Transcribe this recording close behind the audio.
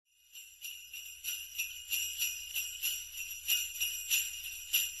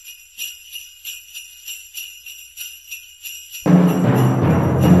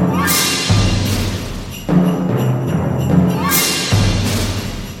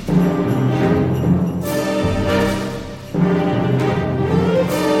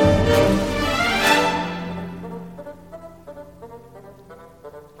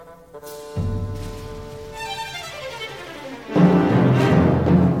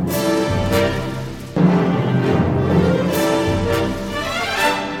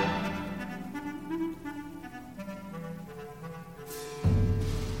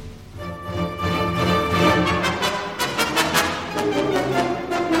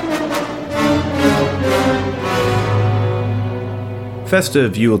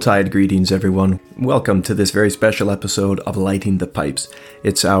Festive Yuletide greetings, everyone. Welcome to this very special episode of Lighting the Pipes.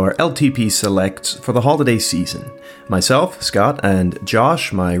 It's our LTP selects for the holiday season. Myself, Scott, and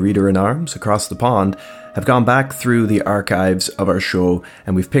Josh, my reader-in-arms across the pond, have gone back through the archives of our show,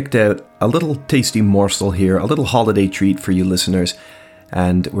 and we've picked out a little tasty morsel here, a little holiday treat for you listeners,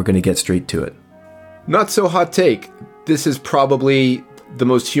 and we're going to get straight to it. Not so hot take. This is probably the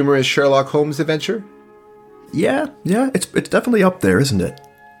most humorous Sherlock Holmes adventure. Yeah, it's definitely up there, isn't it?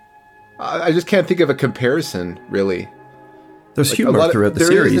 I just can't think of a comparison, really. There's humor throughout the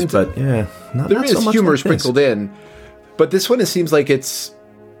series, but yeah, not so much humor like sprinkled in. But this one, it seems like it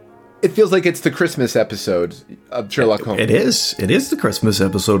feels like it's the Christmas episode of Sherlock Holmes. It is the Christmas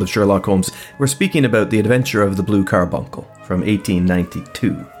episode of Sherlock Holmes. We're speaking about The Adventure of the Blue Carbuncle from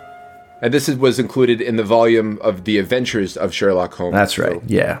 1892. And this was included in the volume of The Adventures of Sherlock Holmes. That's right, so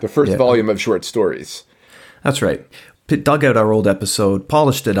yeah. The first volume of short stories. That's right. Dug out our old episode,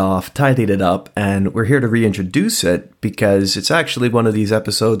 polished it off, tidied it up, and we're here to reintroduce it because it's actually one of these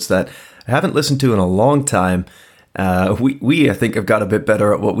episodes that I haven't listened to in a long time. We I think, have got a bit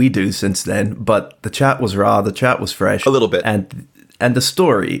better at what we do since then, but the chat was raw, the chat was fresh. A little bit. And the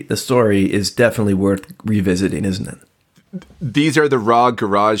story is definitely worth revisiting, isn't it? These are the raw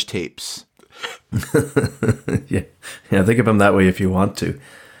garage tapes. Yeah, think of them that way if you want to.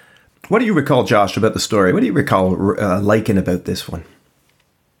 What do you recall, Josh, about the story? What do you recall liking about this one?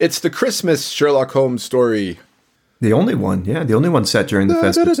 It's the Christmas Sherlock Holmes story. The only one, yeah. The only one set during the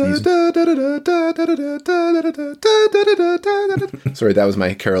festive season. Sorry, that was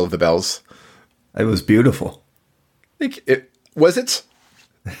my Carol of the Bells. It was beautiful. Was it?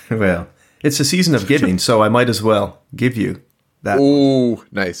 Well, it's a season of giving, so I might as well give you that. Ooh,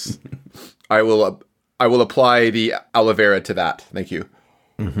 nice. I will apply the aloe vera to that. Thank you.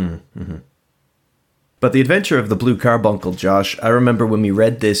 But The Adventure of the Blue Carbuncle, Josh, I remember when we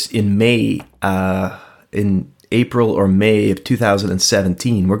read this in April or May of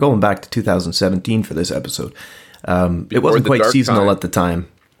 2017. We're going back to 2017 for this episode. It wasn't quite seasonal at the time.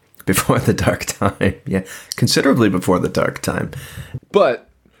 Before the dark time. Yeah, considerably before the dark time. But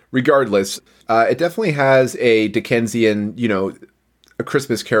regardless, it definitely has a Dickensian, a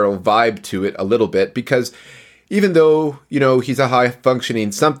Christmas Carol vibe to it a little bit because even though, he's a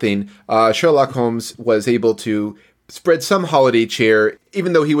high-functioning something, Sherlock Holmes was able to spread some holiday cheer,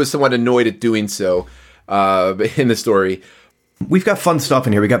 even though he was somewhat annoyed at doing so in the story. We've got fun stuff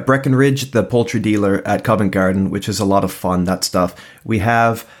in here. We got Breckenridge, the poultry dealer at Covent Garden, which is a lot of fun, that stuff. We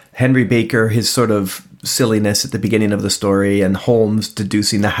have Henry Baker, his sort of silliness at the beginning of the story, and Holmes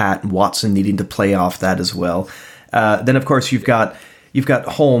deducing the hat, and Watson needing to play off that as well. Then, of course, you've got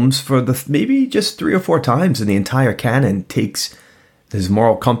Holmes for maybe just 3 or 4 times in the entire canon takes his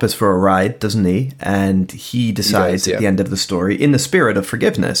moral compass for a ride, doesn't he? And he decides at the end of the story, in the spirit of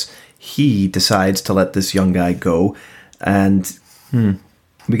forgiveness, he decides to let this young guy go. And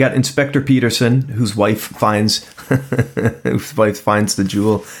we got Inspector Peterson, whose wife finds the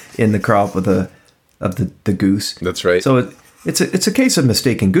jewel in the crop of the goose. That's right. So it's a case of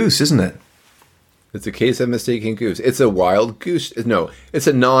mistaken goose, isn't it? It's a case of mistaken goose. It's a wild goose. No, it's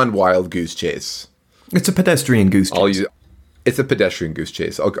a non-wild goose chase. It's a pedestrian goose chase. It's a pedestrian goose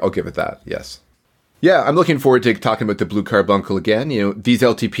chase. I'll give it that. Yes. Yeah, I'm looking forward to talking about the Blue Carbuncle again. These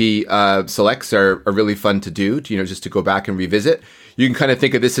LTP selects are really fun to do. Just to go back and revisit. You can kind of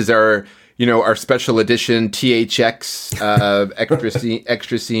think of this as our special edition THX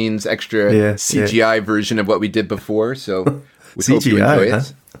extra scenes, extra CGI version of what we did before. So we hope you enjoy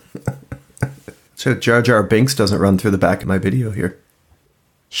it. So Jar Jar Binks doesn't run through the back of my video here.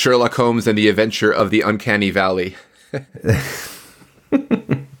 Sherlock Holmes and the Adventure of the Uncanny Valley. The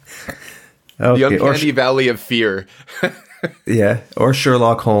Uncanny Valley of Fear. Yeah, or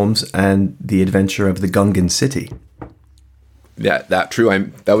Sherlock Holmes and the Adventure of the Gungan City. Yeah, that true.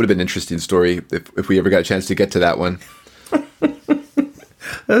 That would have been an interesting story if we ever got a chance to get to that one.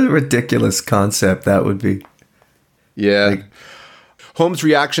 A ridiculous concept that would be. Yeah. Holmes'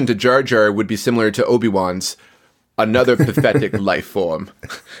 reaction to Jar Jar would be similar to Obi-Wan's, another pathetic life form.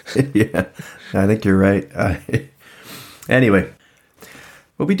 Yeah, I think you're right. Anyway,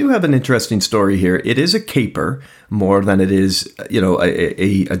 well, we do have an interesting story here. It is a caper more than it is,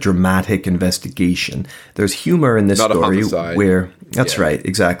 a dramatic investigation. There's humor in this Not story a homicide. where that's right,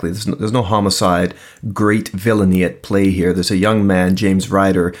 exactly. There's no homicide, great villainy at play here. There's a young man, James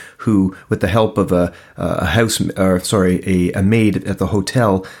Ryder, who, with the help of a maid at the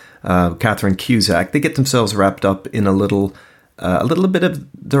hotel, Catherine Cusack, they get themselves wrapped up in a little bit of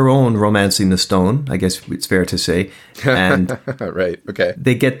their own romancing the stone, I guess it's fair to say. And right, okay.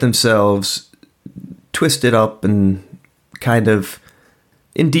 They get themselves twisted up and kind of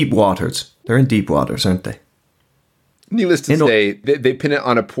in deep waters. They're in deep waters, aren't they? Needless to say, they pin it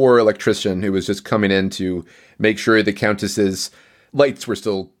on a poor electrician who was just coming in to make sure the Countess's lights were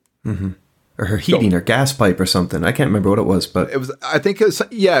still... Mm-hmm. Or her heating or gas pipe or something. I can't remember what it was, but... It was. I think it was...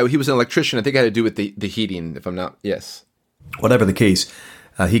 Yeah, he was an electrician. I think it had to do with the heating, if I'm not... Yes. Whatever the case,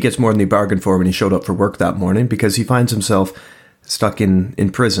 he gets more than he bargained for when he showed up for work that morning, because he finds himself stuck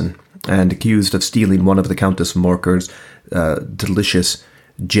in prison and accused of stealing one of the Countess Morker's delicious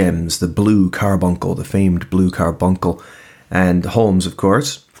gems, the Blue Carbuncle, the famed Blue Carbuncle. And Holmes, of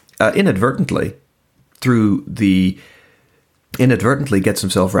course, inadvertently gets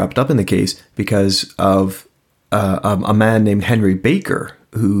himself wrapped up in the case because of a man named Henry Baker,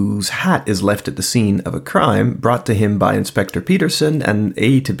 whose hat is left at the scene of a crime brought to him by Inspector Peterson, and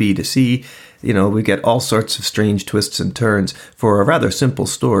A to B to C. You know, we get all sorts of strange twists and turns for a rather simple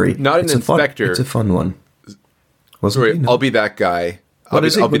story. Not an inspector. It's a fun one. Sorry, I'll be that guy. I'll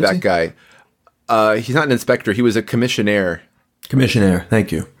be that guy. He's not an inspector. He was a commissionaire. Commissionaire,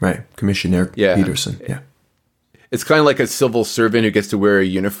 thank you. Right, Commissionaire Peterson. Yeah. It's kind of like a civil servant who gets to wear a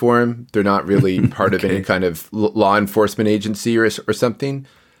uniform. They're not really part of any kind of law enforcement agency or something.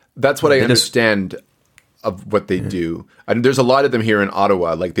 That's what I understand of what they do. And there's a lot of them here in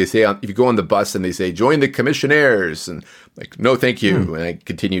Ottawa. Like they say, if you go on the bus and they say, join the commissionaires, and like, no, thank you. And I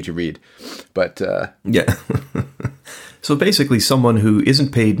continue to read. But yeah. So basically someone who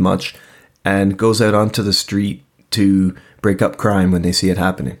isn't paid much and goes out onto the street to break up crime when they see it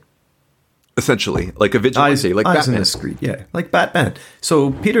happening. Essentially, like a vigilante, like Batman. In the street, yeah, like Batman.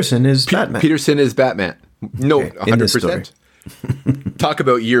 So Peterson is Batman. Peterson is Batman. No, 100%. Talk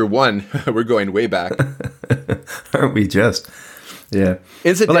about year one. We're going way back. Aren't we just? Yeah.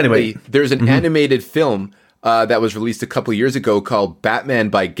 Incidentally, anyway, there's an animated film that was released a couple of years ago called Batman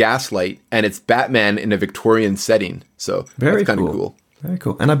by Gaslight, and it's Batman in a Victorian setting. So that's kind of cool. Very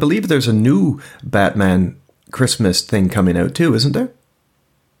cool. And I believe there's a new Batman Christmas thing coming out too, isn't there?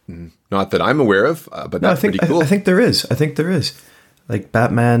 Not that I'm aware of, but that's pretty cool. I think there is. Like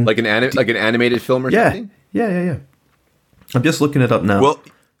Batman, like an animated film or something. Yeah. I'm just looking it up now. Well,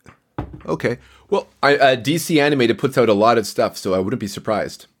 okay. Well, DC Animated puts out a lot of stuff, so I wouldn't be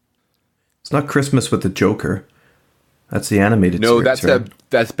surprised. It's not Christmas with the Joker. That's the animated series. No,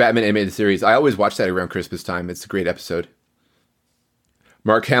 that's Batman animated series. I always watch that around Christmas time. It's a great episode.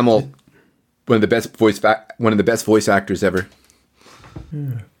 Mark Hamill, one of the best voice actors ever.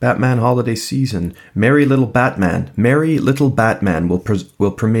 Yeah. Batman Holiday Season. Merry Little Batman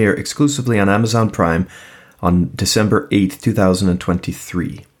will premiere exclusively on Amazon Prime on December 8th,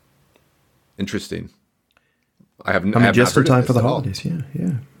 2023. Interesting. Just in time for the holidays.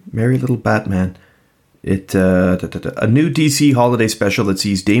 Yeah. Merry Little Batman. A new DC holiday special that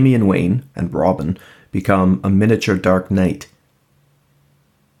sees Damian Wayne and Robin become a miniature Dark Knight.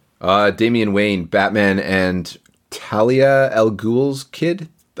 Damian Wayne, Batman and Talia al Ghul's kid.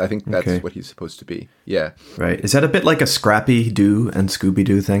 I think that's what he's supposed to be. Yeah. Right. Is that a bit like a Scrappy-Doo and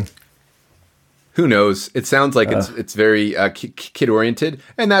Scooby-Doo thing? Who knows? It sounds like it's very kid-oriented,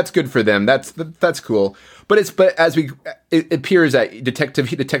 and that's good for them. That's cool. But it appears that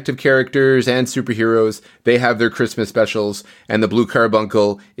detective characters and superheroes, they have their Christmas specials, and the Blue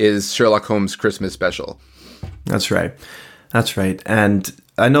Carbuncle is Sherlock Holmes' Christmas special. That's right. And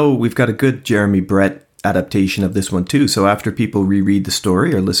I know we've got a good Jeremy Brett adaptation of this one too. So after people reread the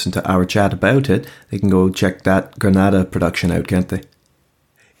story or listen to our chat about it, they can go check that Granada production out, can't they?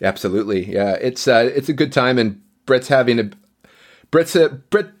 Absolutely, yeah. It's a good time, and Brett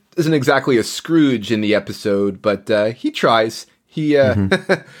isn't exactly a Scrooge in the episode, but he tries. I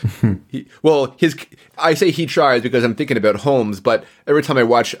say he tries because I'm thinking about Holmes, but every time I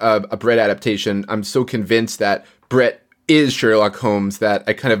watch a Brett adaptation, I'm so convinced that Brett is Sherlock Holmes that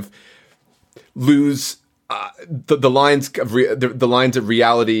I kind of lose the lines of the lines of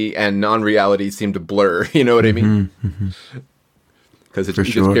reality and non-reality seem to blur. You know what I mean? Because he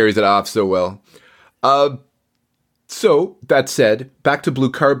just carries it off so well. So that said, back to Blue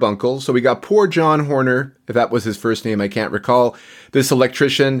Carbuncle. So we got poor John Horner, if that was his first name, I can't recall. This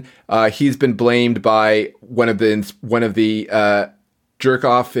electrician, he's been blamed by one of the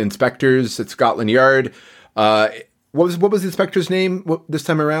jerk-off inspectors at Scotland Yard. What was the inspector's name this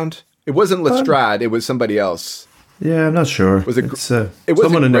time around? It wasn't Lestrade. It was somebody else. Yeah, I'm not sure. It wasn't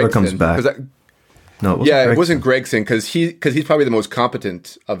someone who never comes back. No, it wasn't Gregson because he's probably the most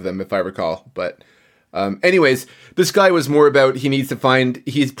competent of them, if I recall. But anyways, this guy was more about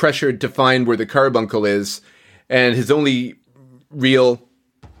he's pressured to find where the carbuncle is, and his only real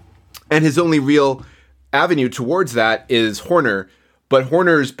avenue towards that is Horner. But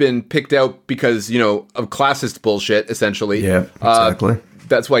Horner's been picked out because, of classist bullshit, essentially. Yeah, exactly.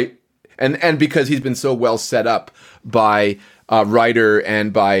 That's why, and because he's been so well set up by Ryder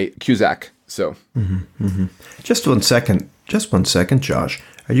and by Cusack. So, Just 1 second. Just 1 second, Josh.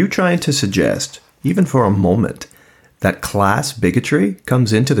 Are you trying to suggest, even for a moment, that class bigotry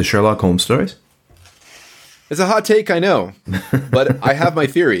comes into the Sherlock Holmes stories? it's a hot take, I know, but I have my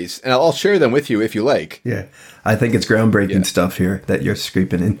theories, and I'll share them with you if you like. Yeah. I think it's groundbreaking stuff here that you're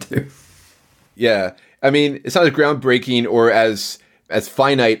scraping into. Yeah. I mean, it's not as groundbreaking or as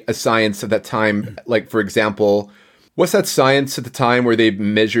finite a science at that time. Like, for example, what's that science at the time where they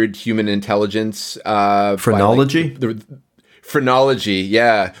measured human intelligence? Phrenology? Phrenology,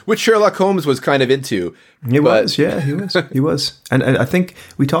 yeah. Which Sherlock Holmes was kind of into. He was. He was. And I think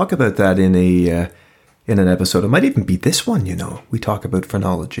we talk about that in an episode. It might even be this one, We talk about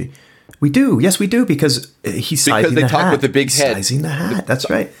phrenology. We do. Yes, we do, because he's sizing the hat. Because they talk with the big head. Sizing the hat. That's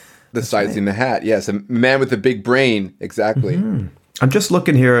right. Sizing the hat, yes. A man with a big brain, exactly. I'm just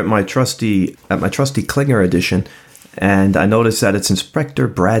looking here at my trusty Klinger edition, and I noticed that it's Inspector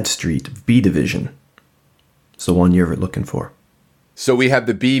Bradstreet, B Division. It's the one you're looking for. So we have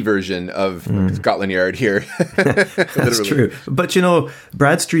the B version of Scotland Yard here. That's true. But,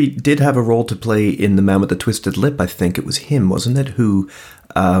 Bradstreet did have a role to play in The Man with the Twisted Lip. I think it was him, wasn't it? Who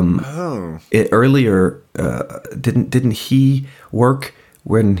earlier, didn't he work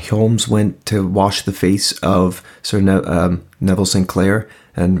when Holmes went to wash the face of Sir Neville Sinclair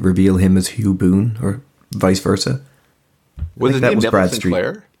and reveal him as Hugh Boone, or vice versa? Was his name Neville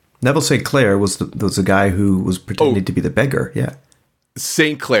Sinclair? Neville Sinclair was the guy who was pretending to be the beggar, yeah.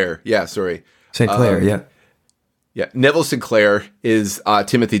 St. Clair, yeah, sorry. St. Clair, yeah. Yeah, Neville Sinclair is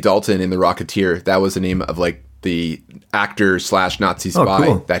Timothy Dalton in The Rocketeer. That was the name of the actor / Nazi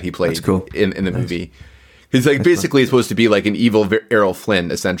spy that he played in the movie. He's basically supposed to be like an evil Errol Flynn,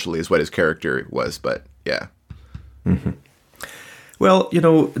 essentially, is what his character was. But yeah. Mm-hmm. Well,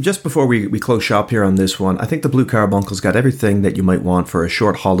 just before we close shop here on this one, I think the Blue Carbuncle's got everything that you might want for a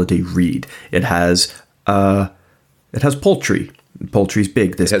short holiday read. It has poultry. Poultry's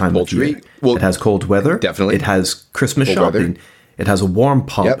big this time of year. Well, it has cold weather. Definitely. It has Christmas shopping. It has a warm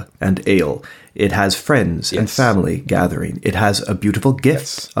pub and ale. It has friends and family gathering. It has a beautiful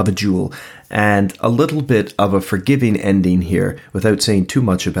gift of a jewel and a little bit of a forgiving ending here, without saying too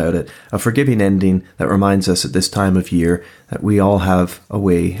much about it. A forgiving ending that reminds us at this time of year that we all have a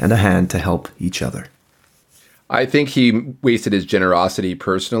way and a hand to help each other. I think he wasted his generosity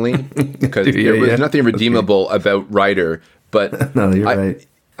personally, because there was nothing redeemable about Ryder. But no, you're right.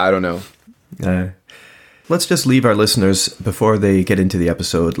 I don't know. Let's just leave our listeners, before they get into the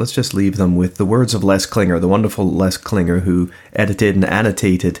episode, let's just leave them with the words of Les Klinger, the wonderful Les Klinger, who edited and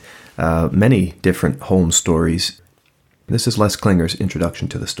annotated many different Holmes stories. This is Les Klinger's introduction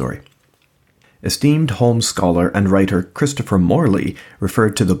to the story. Esteemed Holmes scholar and writer Christopher Morley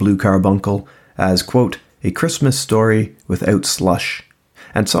referred to the Blue Carbuncle as, quote, a Christmas story without slush.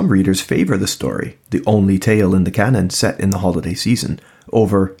 And some readers favour the story, the only tale in the canon set in the holiday season,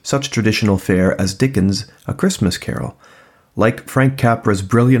 over such traditional fare as Dickens' A Christmas Carol. Like Frank Capra's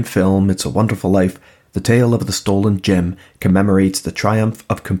brilliant film It's a Wonderful Life, the tale of the stolen gem commemorates the triumph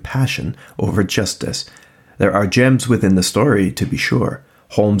of compassion over justice. There are gems within the story, to be sure.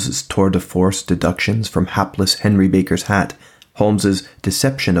 Holmes's tour de force deductions from hapless Henry Baker's hat, Holmes's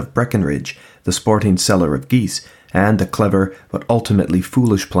deception of Breckenridge, the sporting seller of geese, and the clever but ultimately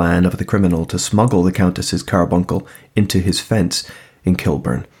foolish plan of the criminal to smuggle the Countess's carbuncle into his fence in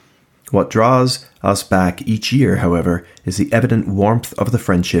Kilburn. What draws us back each year, however, is the evident warmth of the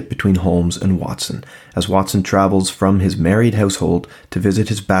friendship between Holmes and Watson, as Watson travels from his married household to visit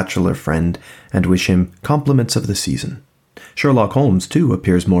his bachelor friend and wish him compliments of the season. Sherlock Holmes, too,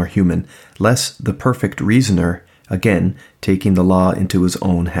 appears more human, less the perfect reasoner, again taking the law into his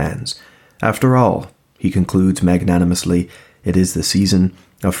own hands. After all, he concludes magnanimously, it is the season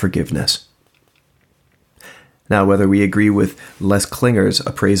of forgiveness. Now, whether we agree with Les Klinger's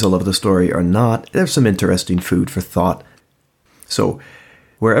appraisal of the story or not, there's some interesting food for thought. So,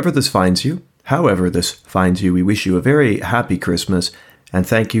 wherever this finds you, however this finds you, we wish you a very happy Christmas, and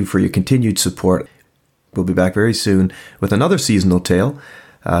thank you for your continued support. We'll be back very soon with another seasonal tale,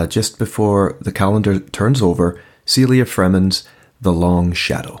 just before the calendar turns over, Celia Fremon's The Long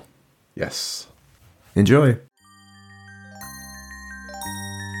Shadow. Yes. Enjoy.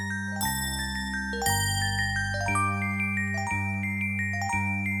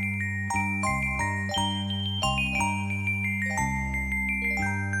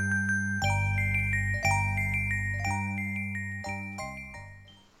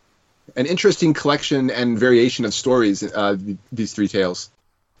 An interesting collection and variation of stories, these three tales.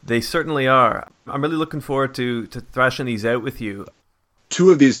 They certainly are. I'm really looking forward to thrashing these out with you. two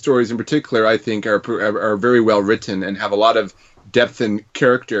of these stories in particular, I think, are very well written and have a lot of depth and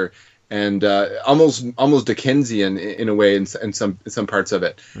character, and almost Dickensian in a way in some parts of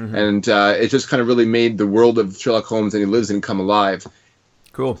it. Mm-hmm. And it just kind of really made the world of Sherlock Holmes and he lives in come alive.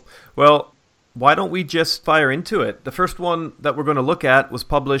 Cool. Well, why don't we just fire into it? The first one that we're going to look at was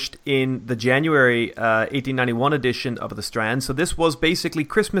published in the January 1891 edition of the Strand. So this was basically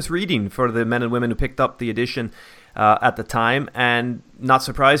Christmas reading for the men and women who picked up the edition at the time. And not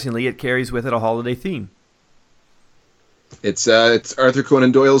surprisingly, it carries with it a holiday theme. It's Arthur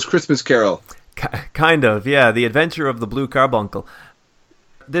Conan Doyle's Christmas Carol. Kind of, yeah. The Adventure of the Blue Carbuncle.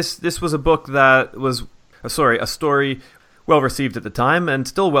 This was a book that was, a story well received at the time and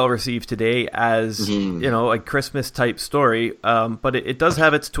still well received today as a Christmas type story. But it does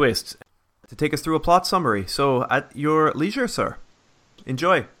have its twists. To take us through a plot summary. So at your leisure, sir.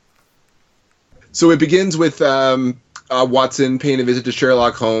 Enjoy. So it begins with Watson paying a visit to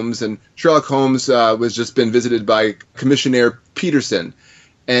Sherlock Holmes, and Sherlock Holmes was just been visited by Commissioner Peterson,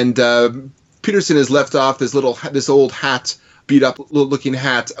 and Peterson has left off this old hat, beat up looking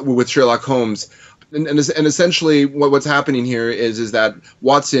hat with Sherlock Holmes, and essentially what's happening here is that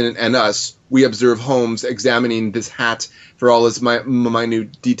Watson and us, we observe Holmes examining this hat for all its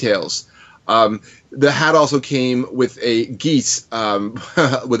minute details. The hat also came with a geese,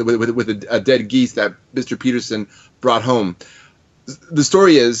 with a dead geese that Mr. Peterson brought home. The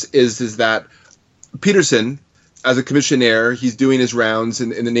story is that Peterson, as a commissionaire, he's doing his rounds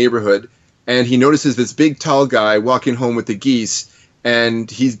in the neighborhood, and he notices this big tall guy walking home with the geese, and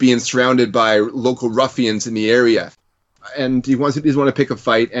he's being surrounded by local ruffians in the area, and he wants to pick a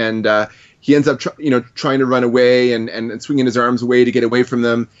fight, and he ends up trying to run away and swinging his arms away to get away from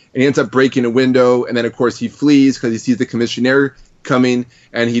them, and he ends up breaking a window, and then of course he flees because he sees the commissionaire coming,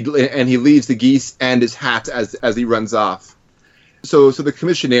 and he leaves the geese and his hat as he runs off. So the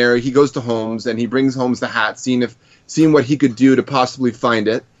commissionaire, he goes to Holmes and he brings Holmes the hat, seeing what he could do to possibly find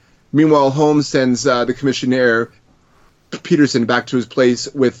it. Meanwhile, Holmes sends the commissionaire Peterson back to his place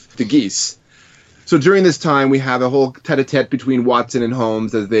with the geese. So during this time, we have a whole tete-a-tete between Watson and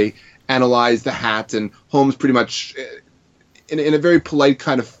Holmes as they analyze the hat, and Holmes pretty much, in a very polite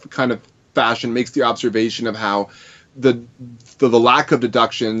kind of fashion, makes the observation of how the lack of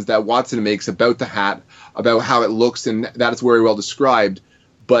deductions that Watson makes about the hat, about how it looks, and that is very well described.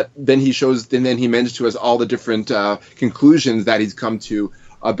 But then he mentions to us all the different conclusions that he's come to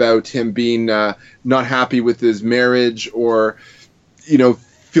about him being not happy with his marriage, or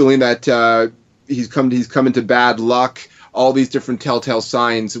feeling that he's come into bad luck. All these different telltale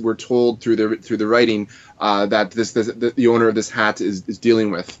signs we're told through the writing that the owner of this hat is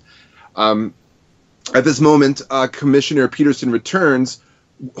dealing with. At this moment, Commissioner Peterson returns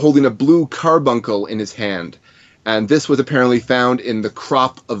holding a blue carbuncle in his hand, and this was apparently found in the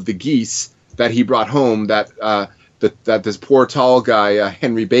crop of the geese that he brought home that this poor tall guy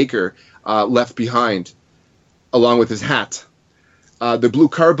Henry Baker left behind, along with his hat. The blue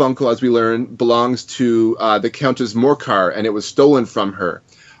carbuncle, as we learn, belongs to the Countess Morcar, and it was stolen from her.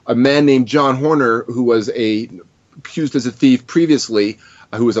 A man named John Horner, who was accused as a thief previously,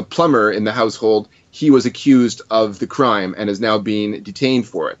 who was a plumber in the household, he was accused of the crime and is now being detained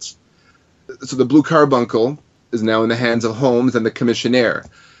for it. So the blue carbuncle is now in the hands of Holmes and the commissionaire.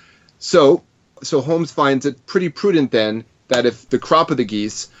 So Holmes finds it pretty prudent then that if the crop of the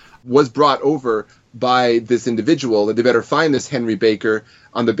geese was brought over by this individual, that they better find this Henry Baker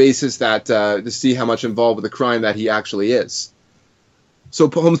on the basis that to see how much involved with the crime that he actually is. So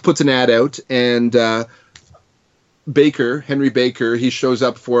Holmes puts an ad out, and Henry Baker, he shows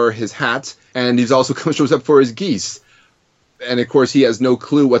up for his hat, and he's also shows up for his geese. And of course, he has no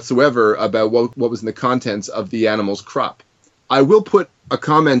clue whatsoever about what was in the contents of the animal's crop. I will put a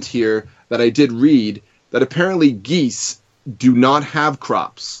comment here that I did read that apparently geese do not have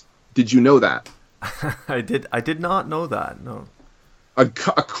crops. Did you know that? I did not know that. No. A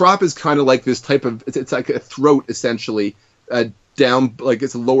crop is kind of like this type of, it's like a throat essentially, down, like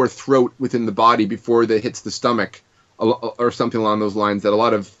it's a lower throat within the body before it hits the stomach, or something along those lines that a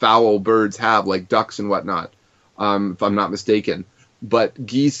lot of fowl birds have, like ducks and whatnot, if I'm not mistaken. But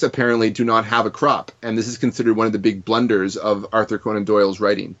geese apparently do not have a crop, and this is considered one of the big blunders of Arthur Conan Doyle's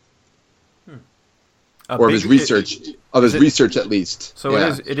writing. Or of his research, research at least. So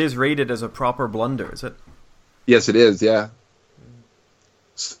yeah. It is rated as a proper blunder, is it? Yes, it is, yeah.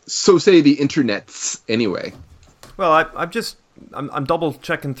 So say the internets, anyway. Well, I'm double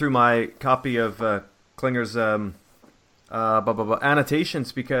checking through my copy of Klinger's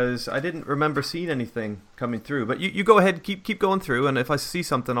annotations because I didn't remember seeing anything coming through. But you go ahead, keep going through, and if I see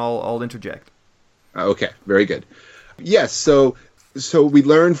something, I'll interject. Okay, very good. Yes, so So we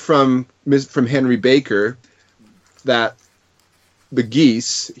learned from Henry Baker that the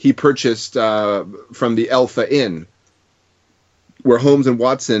geese he purchased from the Alpha Inn, where Holmes and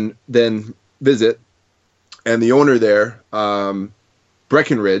Watson then visit, and the owner there,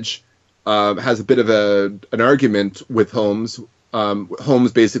 Breckenridge, has a bit of an argument with Holmes.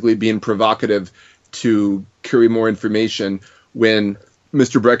 Holmes basically being provocative to carry more information when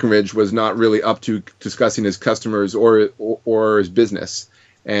Mr. Breckenridge was not really up to discussing his customers or his business,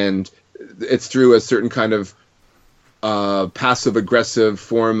 and it's through a certain kind of passive-aggressive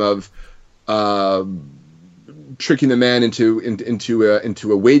form of tricking the man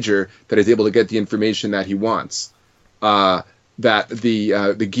into a wager that is able to get the information that he wants. That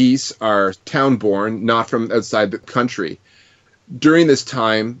the geese are town-born, not from outside the country. During this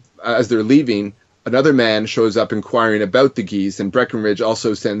time, as they're leaving, another man shows up inquiring about the geese, and Breckenridge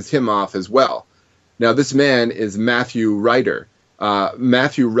also sends him off as well. Now, this man is Matthew Ryder.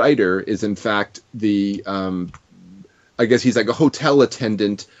 Matthew Ryder is, in fact, the I guess he's like a hotel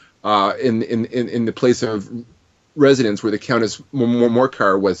attendant in the place of residence where the Countess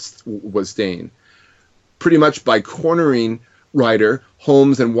Morcar was staying. Pretty much by cornering Ryder,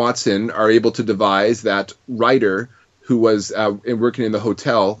 Holmes and Watson are able to devise that Ryder, who was working in the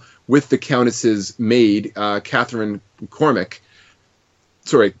hotel with the Countess's maid, Catherine McCormick.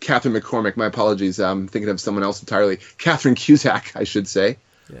 Sorry, Catherine McCormick. My apologies. I'm thinking of someone else entirely. Catherine Cusack, I should say.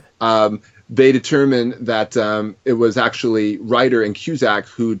 Yeah. They determined that it was actually Ryder and Cusack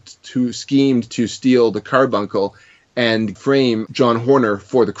who schemed to steal the carbuncle and frame John Horner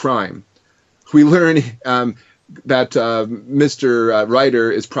for the crime. We learn that Mr.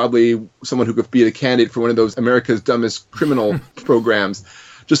 Ryder is probably someone who could be a candidate for one of those America's Dumbest Criminal programs,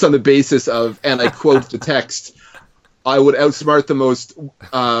 just on the basis of, and I quote the text, I would outsmart the most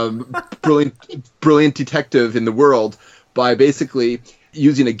brilliant detective in the world by basically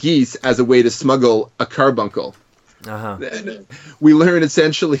using a geese as a way to smuggle a carbuncle. Uh-huh. We learn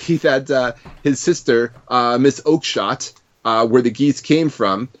essentially that his sister, Miss Oakshott, where the geese came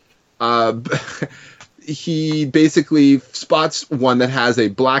from, he basically spots one that has a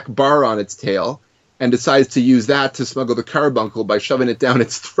black bar on its tail and decides to use that to smuggle the carbuncle by shoving it down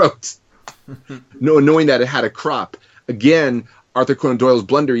its throat, knowing that it had a crop. Again, Arthur Conan Doyle's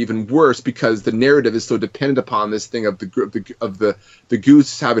blunder even worse because the narrative is so dependent upon this thing of the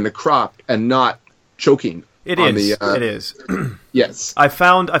goose having a crop and not choking. It is. Yes. I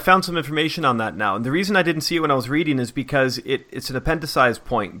found some information on that now, and the reason I didn't see it when I was reading is because it's an appendicized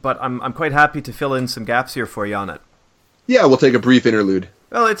point. But I'm quite happy to fill in some gaps here for you on it. Yeah, we'll take a brief interlude.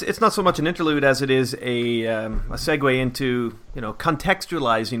 Well, it's not so much an interlude as it is a segue into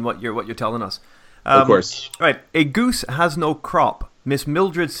contextualizing what you're telling us. Of course. Right. A goose has no crop, Miss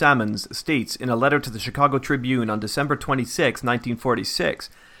Mildred Salmons states in a letter to the Chicago Tribune on December 26,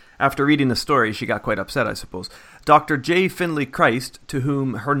 1946. After reading the story, she got quite upset, I suppose. Dr. J. Finley Christ, to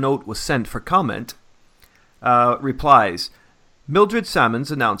whom her note was sent for comment, replies, Mildred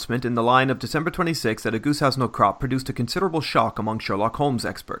Salmon's announcement in the line of December 26 that a goose has no crop produced a considerable shock among Sherlock Holmes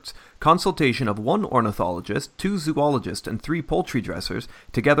experts. Consultation of 1 ornithologist, 2 zoologists, and 3 poultry dressers,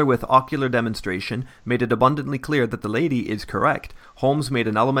 together with ocular demonstration, made it abundantly clear that the lady is correct. Holmes made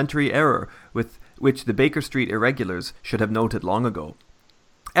an elementary error with which the Baker Street irregulars should have noted long ago.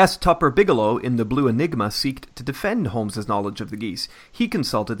 S. Tupper Bigelow in The Blue Enigma seeked to defend Holmes's knowledge of the geese. He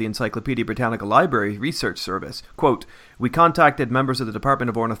consulted the Encyclopedia Britannica Library Research Service. Quote, we contacted members of the Department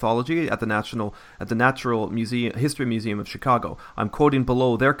of Ornithology at the Natural History Museum of Chicago. I'm quoting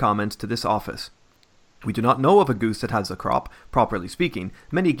below their comments to this office. We do not know of a goose that has a crop, properly speaking.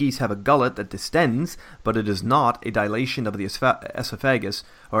 Many geese have a gullet that distends, but it is not a dilation of the esophagus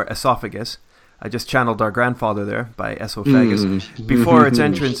or esophagus. I just channeled our grandfather there by esophagus, before its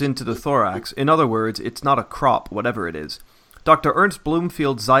entrance into the thorax. In other words, it's not a crop, whatever it is. Dr. Ernst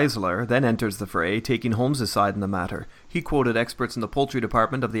Bloomfield Zeisler then enters the fray, taking Holmes' side in the matter. He quoted experts in the poultry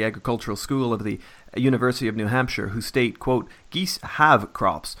department of the Agricultural School of the University of New Hampshire who state, quote, geese have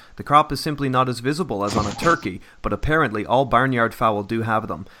crops. The crop is simply not as visible as on a turkey, but apparently all barnyard fowl do have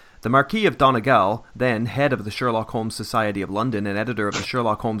them. The Marquis of Donegal, then head of the Sherlock Holmes Society of London and editor of the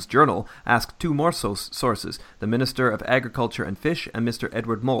Sherlock Holmes Journal, asked 2 more sources, the Minister of Agriculture and Fish and Mr.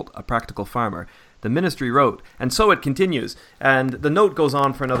 Edward Moult, a practical farmer. The ministry wrote, and so it continues, and the note goes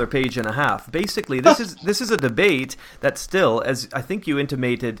on for another page and a half. Basically, this is a debate that still, as I think you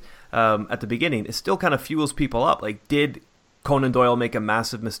intimated at the beginning, it still kind of fuels people up. Like, did Conan Doyle make a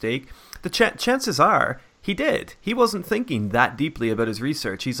massive mistake? The chances are he did. He wasn't thinking that deeply about his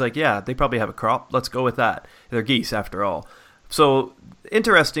research. He's like, yeah, they probably have a crop. Let's go with that. They're geese, after all. So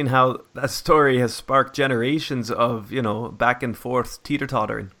interesting how that story has sparked generations of, back and forth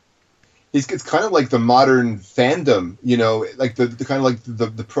teeter-tottering. It's kind of like the modern fandom, like the kind of like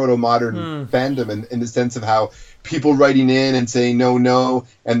the proto-modern fandom in the sense of how people writing in and saying no,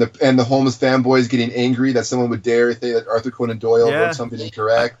 and the Holmes fanboys getting angry that someone would dare say that Arthur Conan Doyle wrote something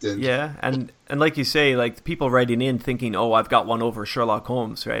incorrect. And and like you say, like people writing in thinking, oh, I've got one over Sherlock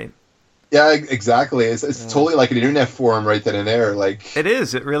Holmes, right? Yeah, exactly. It's totally like an internet forum right then and there. Like it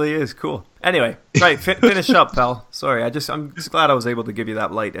is. It really is cool. Anyway, right, finish up, pal. Sorry, I'm just glad I was able to give you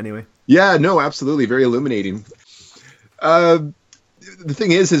that light. Anyway. Yeah. No. Absolutely. Very illuminating. The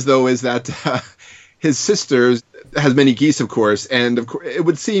thing is that his sister has many geese, of course, and of course it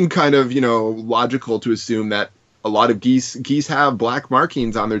would seem kind of logical to assume that a lot of geese have black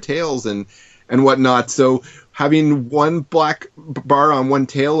markings on their tails and whatnot. So having one black bar on one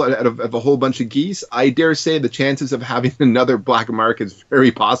tail out of a whole bunch of geese, I dare say the chances of having another black mark is very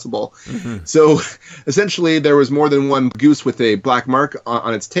possible. Mm-hmm. So essentially there was more than one goose with a black mark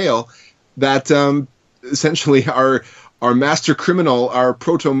on its tail that essentially our master criminal, our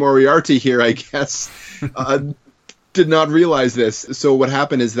proto-Moriarty here, I guess, did not realize this. So what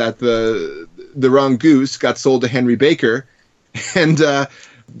happened is that the wrong goose got sold to Henry Baker, and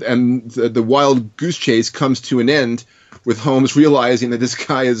the wild goose chase comes to an end with Holmes realizing that this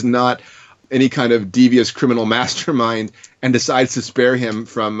guy is not any kind of devious criminal mastermind and decides to spare him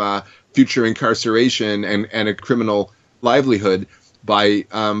from future incarceration and a criminal livelihood by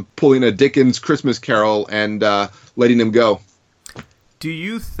pulling a Dickens Christmas Carol and letting him go. Do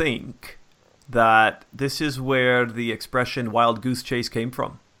you think that this is where the expression wild goose chase came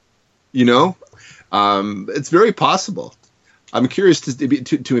from? It's very possible. I'm curious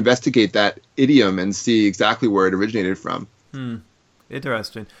to investigate that idiom and see exactly where it originated from.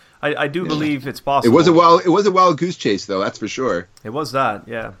 Interesting. I do believe it's possible. It was a wild goose chase, though. That's for sure. It was that,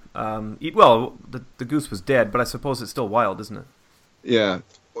 yeah. The goose was dead, but I suppose it's still wild, isn't it? Yeah,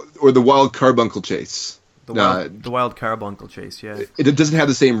 or the wild carbuncle chase. The wild carbuncle chase, yeah. It doesn't have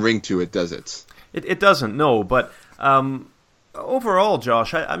the same ring to it, does it? It doesn't, no. But overall,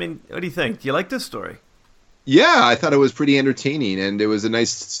 Josh, I mean, what do you think? Do you like this story? Yeah, I thought it was pretty entertaining, and it was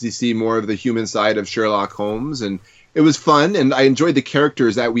nice to see more of the human side of Sherlock Holmes, and it was fun, and I enjoyed the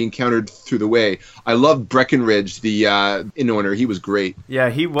characters that we encountered through the way. I loved Breckenridge, the inn owner. He was great. Yeah,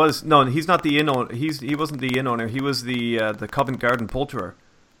 he was. No, he's not the inn owner. He wasn't the inn owner. He was the Covent Garden poulterer.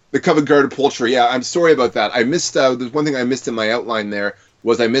 The Covent Garden poulterer. Yeah, I'm sorry about that. I missed. There's one thing I missed in my outline there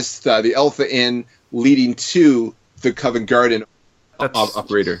was I missed the Alpha Inn leading to the Covent Garden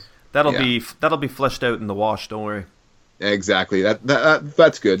operator. That'll be fleshed out in the wash. Don't worry. Exactly.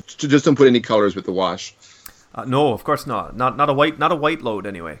 That's good. Just don't put any colors with the wash. No, of course not. Not a white load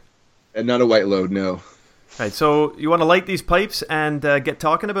anyway. And not a white load, no. Right. So you want to light these pipes and get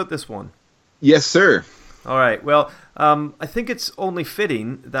talking about this one? Yes, sir. All right. Well, I think it's only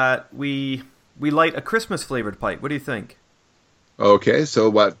fitting that we light a Christmas flavored pipe. What do you think? Okay. So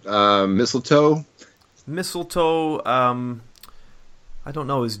what? Mistletoe. Mistletoe. I don't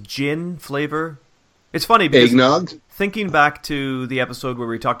know, is gin flavor? It's funny because eggnog. Thinking back to the episode where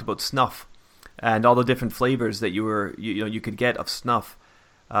we talked about snuff and all the different flavors that you could get of snuff.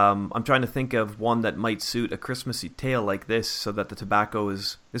 I'm trying to think of one that might suit a Christmassy tale like this, so that the tobacco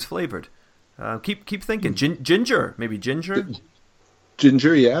is flavored. Keep thinking. Ginger, maybe ginger.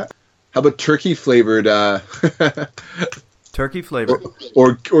 Ginger, yeah. How about turkey flavored? Turkey flavored,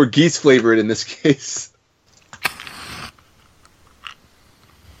 or geese flavored in this case.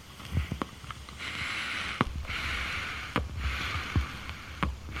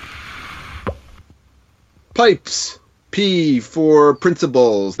 Pipes. P for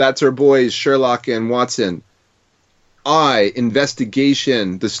principals. That's our boys, Sherlock and Watson. I,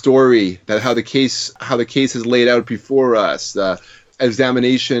 investigation, the story, that how the case is laid out before us, the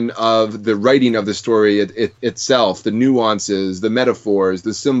examination of the writing of the story itself, the nuances, the metaphors,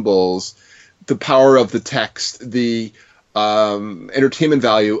 the symbols, the power of the text, the entertainment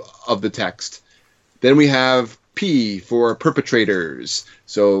value of the text. Then we have P for perpetrators,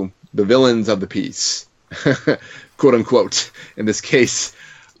 so the villains of the piece. Quote unquote in this case.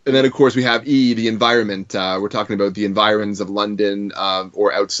 And then of course we have E, the environment. We're talking about the environs of London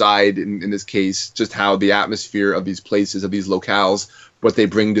or outside in this case, just how the atmosphere of these places, of these locales, what they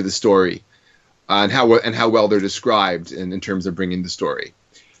bring to the story, and how well they're described in terms of bringing the story.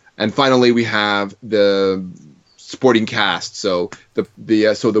 And finally we have the supporting cast, so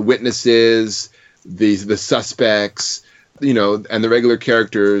the witnesses, the suspects, and the regular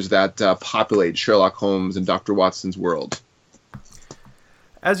characters that populate Sherlock Holmes and Dr. Watson's world.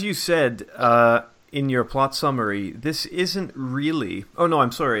 As you said, in your plot summary, this isn't really... Oh, no,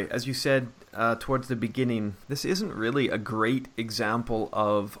 I'm sorry. As you said towards the beginning, this isn't really a great example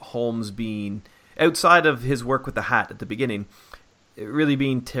of Holmes being, outside of his work with the hat at the beginning, really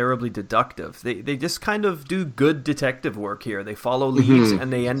being terribly deductive. They just kind of do good detective work here. They follow leads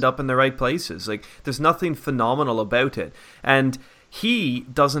and they end up in the right places. Like, there's nothing phenomenal about it. And he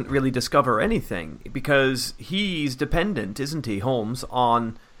doesn't really discover anything because he's dependent, isn't he, Holmes,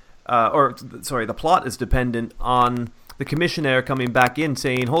 on... the plot is dependent on the commissioner coming back in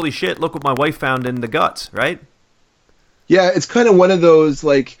saying, holy shit, look what my wife found in the guts, right? Yeah, it's kind of one of those,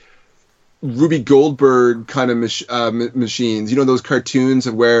 like, Ruby Goldberg kind of machines. You know, those cartoons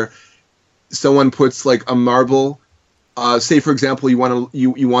of where someone puts, like, a marble. Say, for example, you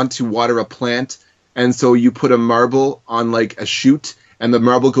want to water a plant, and so you put a marble on, like, a chute, and the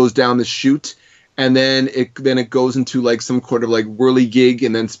marble goes down the chute, and then it goes into, like, some sort of, like, whirligig,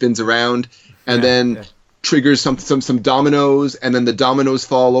 and then spins around, and then triggers some dominoes, and then the dominoes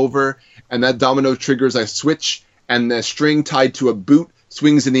fall over, and that domino triggers a switch, and the string tied to a boot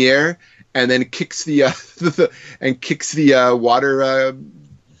swings in the air, and then kicks the water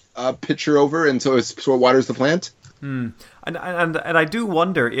pitcher over, and so it waters the plant. And I do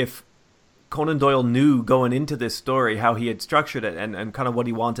wonder if Conan Doyle knew going into this story how he had structured it and kind of what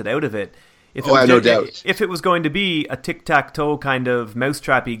he wanted out of it. No doubt. If it was going to be a tic-tac-toe kind of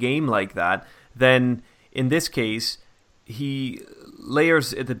mousetrappy game like that, then in this case, he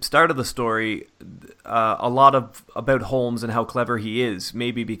layers at the start of the story a lot about Holmes and how clever he is,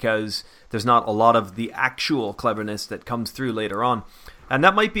 maybe because there's not a lot of the actual cleverness that comes through later on. And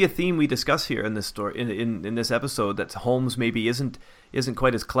that might be a theme we discuss here in this story, in this episode, that Holmes maybe isn't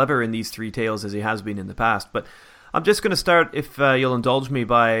quite as clever in these three tales as he has been in the past. But I'm just going to start, if you'll indulge me,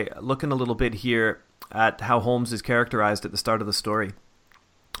 by looking a little bit here at how Holmes is characterized at the start of the story.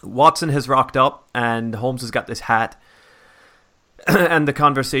 Watson has rocked up, and Holmes has got this hat, and the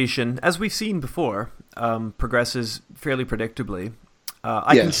conversation, as we've seen before, progresses fairly predictably.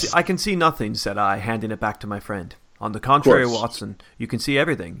 I can see nothing, said I, handing it back to my friend. On the contrary, Watson, you can see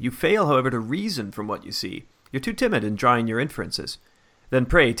everything. You fail, however, to reason from what you see. You're too timid in drawing your inferences. Then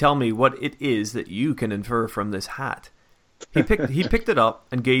pray tell me what it is that you can infer from this hat. He picked it up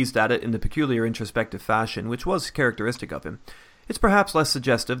and gazed at it in the peculiar introspective fashion which was characteristic of him. It's perhaps less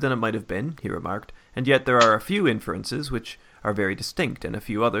suggestive than it might have been, he remarked, and yet there are a few inferences which are very distinct, and a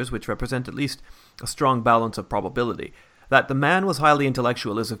few others which represent at least a strong balance of probability. That the man was highly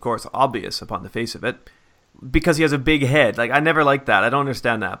intellectual is, of course, obvious upon the face of it, because he has a big head. Like, I never liked that. I don't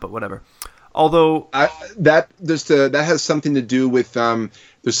understand that, but whatever. Although that has something to do with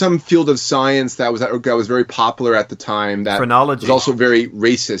there's some field of science that was very popular at the time that phrenology was also very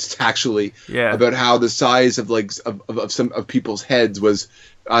racist, actually. Yeah. About how the size of some of people's heads was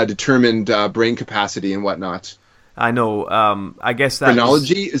determined brain capacity and whatnot. I know. I guess that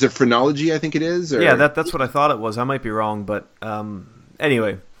phrenology is it phrenology? I think it is. Or? Yeah, that's what I thought it was. I might be wrong, but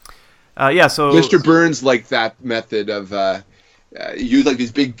anyway. So Mr. Burns liked that method of you like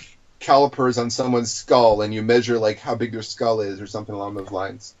these big calipers on someone's skull and you measure like how big their skull is or something along those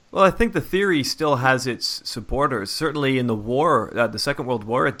lines. Well, I think the theory still has its supporters. Certainly in the war, the Second World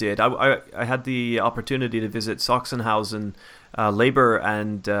War, it did. I had the opportunity to visit Sachsenhausen labor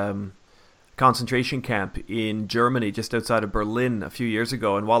and concentration camp in Germany, just outside of Berlin, a few years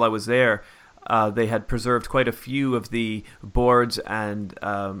ago. And while I was there, they had preserved quite a few of the boards and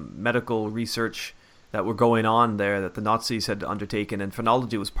medical research that were going on there that the Nazis had undertaken, and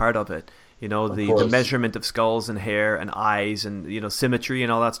phrenology was part of it. You know, the measurement of skulls and hair and eyes and, you know, symmetry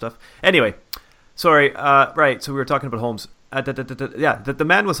and all that stuff. Anyway, sorry, right, so we were talking about Holmes. That the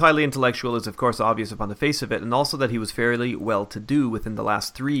man was highly intellectual is, of course, obvious upon the face of it, and also that he was fairly well-to-do within the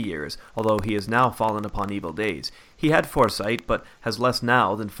last 3 years, although he has now fallen upon evil days. He had foresight, but has less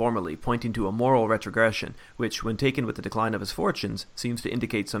now than formerly, pointing to a moral retrogression, which, when taken with the decline of his fortunes, seems to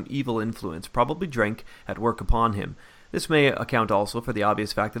indicate some evil influence, probably drink, at work upon him. This may account also for the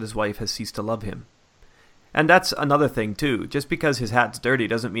obvious fact that his wife has ceased to love him. And that's another thing, too. Just because his hat's dirty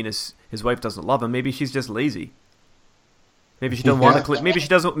doesn't mean his wife doesn't love him. Maybe she's just lazy. Maybe she doesn't want to. Maybe she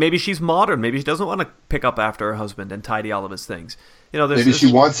doesn't. Maybe she's modern. Maybe she doesn't want to pick up after her husband and tidy all of his things. You know, maybe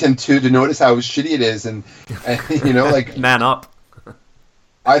she wants him to notice how shitty it is, and you know, like man up.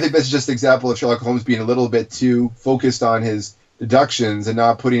 I think that's just an example of Sherlock Holmes being a little bit too focused on his deductions and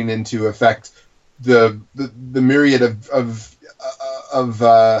not putting into effect the myriad of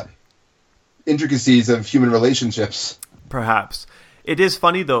intricacies of human relationships. Perhaps. It is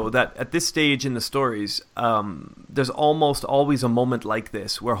funny, though, that at this stage in the stories, there's almost always a moment like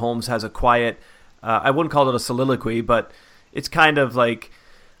this where Holmes has a quiet, I wouldn't call it a soliloquy, but it's kind of like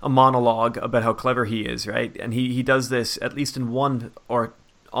a monologue about how clever he is, right? And he does this at least in one or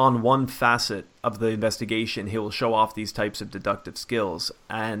on one facet of the investigation. He will show off these types of deductive skills,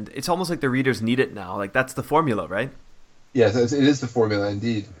 and it's almost like the readers need it now. Like, that's the formula, right? Yes, it is the formula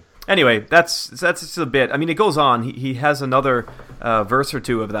indeed. Anyway, that's just a bit. I mean, it goes on. He has another verse or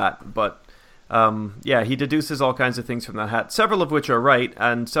two of that, but he deduces all kinds of things from that hat, several of which are right,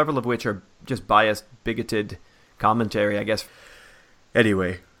 and several of which are just biased, bigoted commentary, I guess.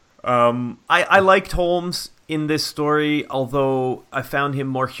 Anyway, I liked Holmes in this story, although I found him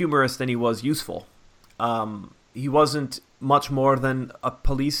more humorous than he was useful. He wasn't much more than a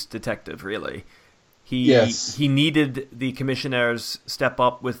police detective, really. He needed the commissionaire's step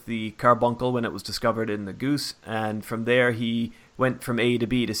up with the carbuncle when it was discovered in the goose, and from there he went from A to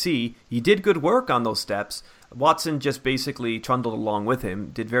B to C. He did good work on those steps. Watson just basically trundled along with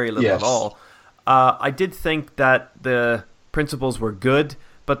him, did very little at all. I did think that the principles were good,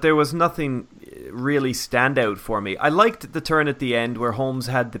 but there was nothing really standout for me. I liked the turn at the end where Holmes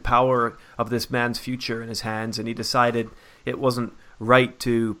had the power of this man's future in his hands, and he decided it wasn't right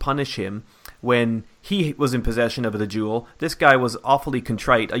to punish him when he was in possession of the jewel. This guy was awfully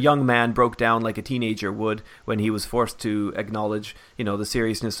contrite. A young man broke down like a teenager would when he was forced to acknowledge, the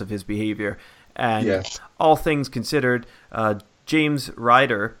seriousness of his behavior. And all things considered, James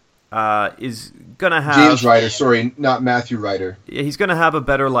Ryder is going to have... James Ryder, sorry, not Matthew Ryder. He's going to have a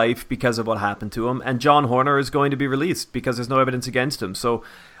better life because of what happened to him. And John Horner is going to be released because there's no evidence against him. So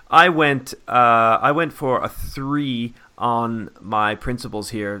I went for a 3 on my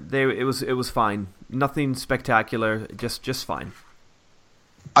principles here. It was fine. Nothing spectacular. Just fine.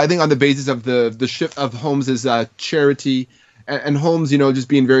 I think on the basis of the shift of Holmes's charity and Holmes, just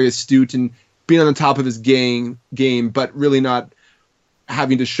being very astute and being on the top of his game, but really not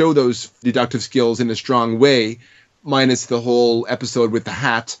having to show those deductive skills in a strong way, minus the whole episode with the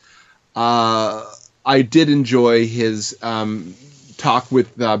hat. I did enjoy his talk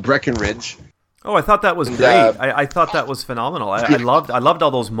with Breckenridge. Oh, I thought that was great. I thought that was phenomenal. I loved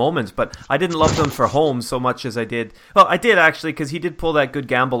all those moments, but I didn't love them for Holmes so much as I did. Well, I did actually, because he did pull that good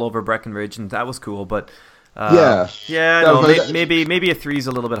gamble over Breckenridge, and that was cool. But maybe a 3 is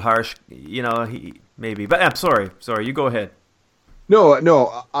a little bit harsh. Maybe. But I'm sorry. You go ahead.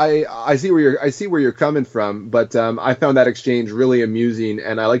 No, I see where you're coming from, but I found that exchange really amusing,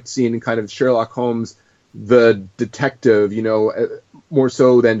 and I liked seeing kind of Sherlock Holmes, the detective, more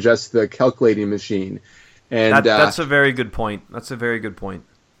so than just the calculating machine. And that's a very good point.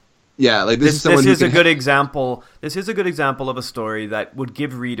 Yeah, like this is a good example. This is a good example of a story that would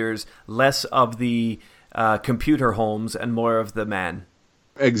give readers less of the computer Holmes and more of the man.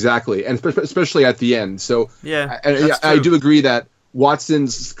 Exactly, and especially at the end. So I do agree that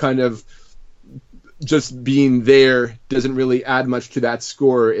Watson's kind of just being there doesn't really add much to that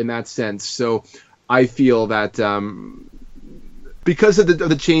score in that sense. So I feel that because of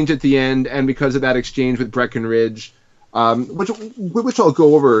the change at the end and because of that exchange with Breckenridge, which I'll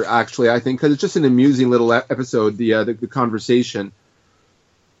go over actually, I think, because it's just an amusing little episode, the conversation.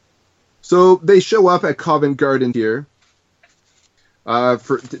 So they show up at Covent Garden here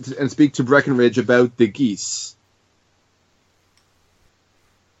and speak to Breckenridge about the geese.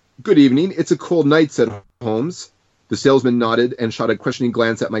 "Good evening. It's a cold night," said Holmes. The salesman nodded and shot a questioning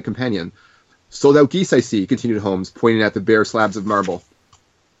glance at my companion. "Sold out geese, I see," continued Holmes, pointing at the bare slabs of marble.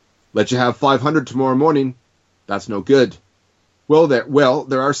 "Let you have 500 tomorrow morning." "That's no good." Well,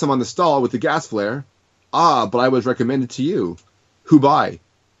 there are some on the stall with the gas flare." "Ah, but I was recommended to you." "Who by?"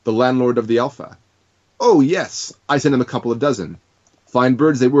 "The landlord of the Alpha." "Oh, yes. I sent him a couple of dozen." "Fine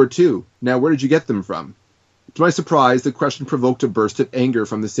birds they were, too. Now, where did you get them from?" To my surprise, the question provoked a burst of anger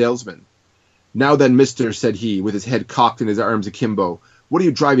from the salesman. "Now then, mister," said he, with his head cocked and his arms akimbo, "what are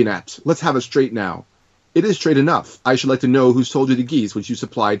you driving at? Let's have it straight now." "It is straight enough. I should like to know who sold you the geese which you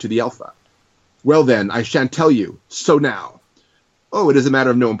supplied to the Alpha." "Well then, I shan't tell you. So now." "Oh, it is a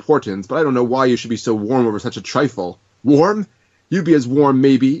matter of no importance, but I don't know why you should be so warm over such a trifle." "Warm? You'd be as warm,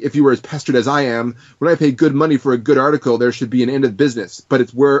 maybe, if you were as pestered as I am. When I pay good money for a good article, there should be an end of business. But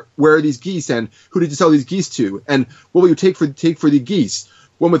it's where are these geese, and who did you sell these geese to? And what will you take for the geese?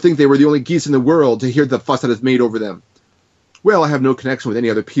 One would think they were the only geese in the world, to hear the fuss that is made over them." "Well, I have no connection with any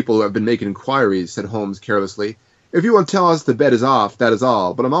other people who have been making inquiries," said Holmes carelessly. "If you won't tell us the bet is off, that is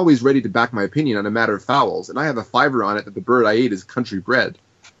all. But I'm always ready to back my opinion on a matter of fowls, and I have a fiver on it that the bird I ate is country bred."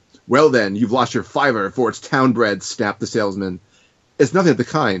 "Well then, you've lost your fiver, for it's town bred," snapped the salesman. "It's nothing of the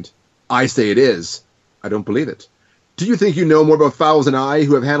kind." "I say it is." "I don't believe it." "Do you think you know more about fowls than I,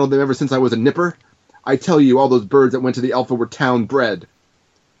 who have handled them ever since I was a nipper? I tell you, all those birds that went to the Alpha were town bred."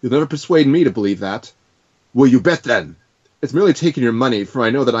 "You'll never persuade me to believe that." "Will you bet then?" It's merely taking your money, for I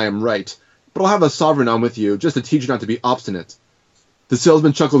know that I am right. But I'll have a sovereign on with you, just to teach you not to be obstinate. The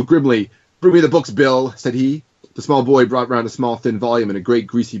salesman chuckled grimly. Bring me the books, Bill, said he. The small boy brought round a small thin volume and a great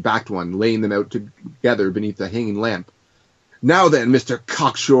greasy-backed one, laying them out together beneath the hanging lamp. Now then, Mr.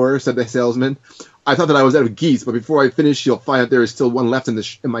 Cocksure, said the salesman. I thought that I was out of geese, but before I finish, you'll find that there is still one left in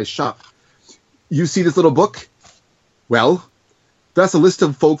my shop. You see this little book? Well, that's a list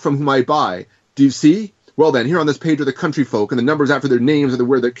of folk from whom I buy. Do you see? Well then, here on this page are the country folk, and the numbers after their names are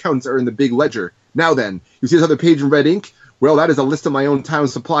where their counts are in the big ledger. Now then, you see this other page in red ink? Well, that is a list of my own town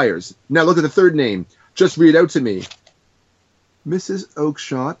suppliers. Now look at the third name. Just read it out to me. Mrs.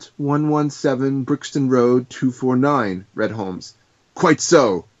 Oakshott, 117 Brixton Road, 249, read Holmes. Quite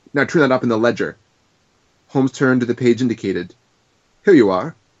so. Now turn that up in the ledger. Holmes turned to the page indicated. Here you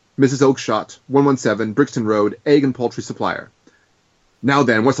are. Mrs. Oakshott, 117 Brixton Road, egg and poultry supplier. Now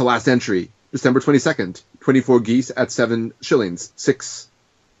then, what's the last entry? December 22nd, 24 geese at 7 shillings, 6.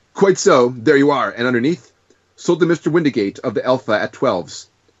 Quite so. There you are. And underneath? Sold to Mr. Windigate of the Alpha at 12s.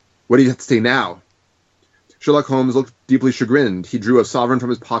 What do you have to say now? Sherlock Holmes looked deeply chagrined. He drew a sovereign from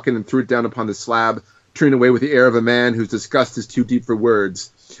his pocket and threw it down upon the slab, turning away with the air of a man whose disgust is too deep for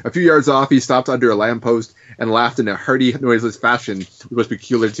words. A few yards off, he stopped under a lamppost and laughed in a hearty, noiseless fashion which was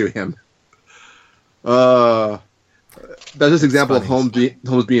peculiar to him. That's just an example of Holmes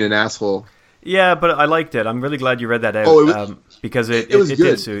being an asshole. Yeah, but I liked it. I'm really glad you read that out. Because it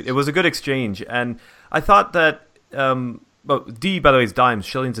did suit. It was a good exchange. And I thought that, D, by the way, is dimes,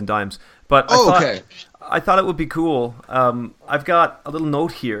 shillings and dimes. But I thought it would be cool. I've got a little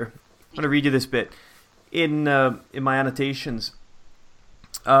note here. I'm going to read you this bit. In my annotations,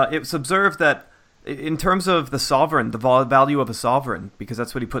 it was observed that in terms of the sovereign, the value of a sovereign, because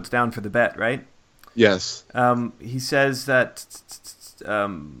that's what he puts down for the bet, right? Yes. He says that,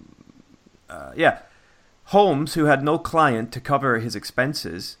 Holmes, who had no client to cover his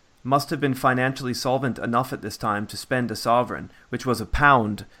expenses, must have been financially solvent enough at this time to spend a sovereign, which was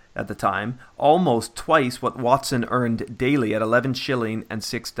 £1 at the time, almost twice what Watson earned daily at 11 shilling and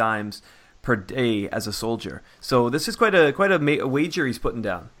 6 dimes per day as a soldier. So this is quite a wager he's putting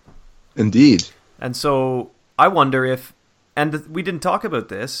down. Indeed. And so I wonder if, and we didn't talk about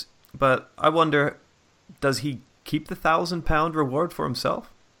this, but I wonder, does he keep the £1,000 reward for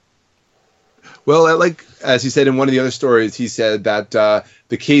himself? Well, like as he said in one of the other stories, he said that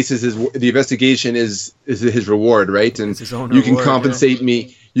the case is the investigation is his reward, right? And you can compensate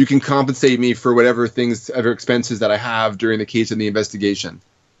me. You can compensate me for whatever expenses that I have during the case and the investigation.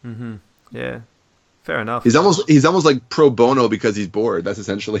 Mm-hmm. Yeah, fair enough. He's almost like pro bono because he's bored. That's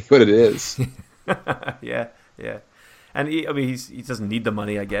essentially what it is. yeah, and he doesn't need the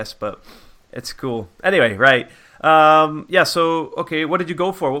money, I guess, but it's cool. Anyway, right. So, okay, what did you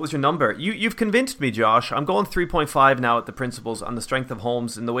go for? What was your number? You've convinced me, Josh. I'm going 3.5 now at the principals on the strength of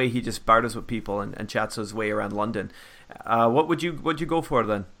Holmes and the way he just barters with people and chats his way around London. What'd you go for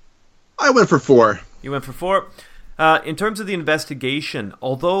then? I went for 4. You went for 4. In terms of the investigation,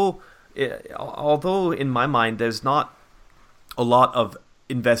 although in my mind there's not a lot of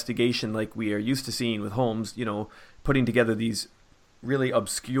investigation like we are used to seeing with Holmes, putting together these really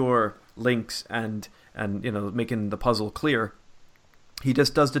obscure links and making the puzzle clear. He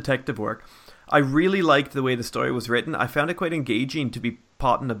just does detective work. I really liked the way the story was written. I found it quite engaging to be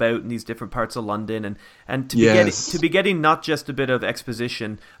potting about in these different parts of London and to be getting not just a bit of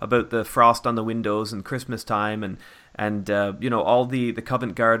exposition about the frost on the windows and Christmas time and all the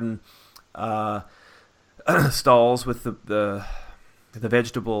Covent Garden stalls with the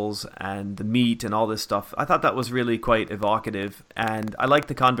vegetables and the meat and all this stuff. I thought that was really quite evocative, and I like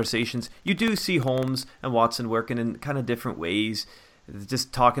the conversations. You do see Holmes and Watson working in kind of different ways,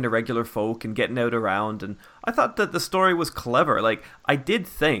 just talking to regular folk and getting out around, and I thought that the story was clever. Like, I did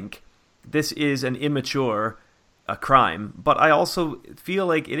think this is an immature crime, but I also feel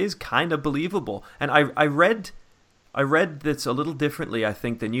like it is kind of believable. And I read this a little differently, I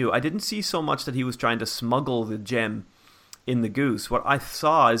think, than you. I didn't see so much that he was trying to smuggle the gem in the goose. What I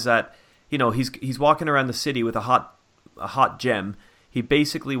saw is that he's walking around the city with a hot gem. He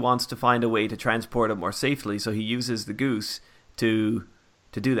basically wants to find a way to transport it more safely, so he uses the goose to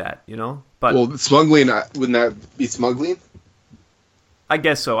do that. But smuggling, wouldn't that be smuggling? I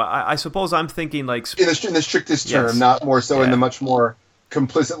guess so. I suppose I'm thinking like in the strictest term, not more so in the much more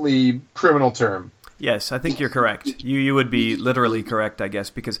complicitly criminal term. Yes, I think you're correct. You would be literally correct, I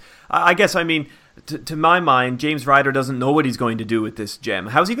guess, because I mean, to my mind, James Ryder doesn't know what he's going to do with this gem.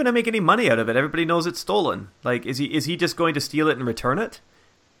 How's he going to make any money out of it? Everybody knows it's stolen. Like, is he just going to steal it and return it?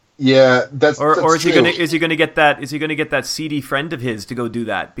 Yeah, that's or is true. he going to get that seedy friend of his to go do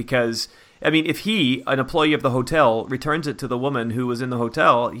that? Because I mean, if he, an employee of the hotel, returns it to the woman who was in the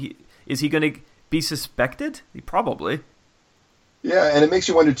hotel, is he going to be suspected? Probably. Yeah, and it makes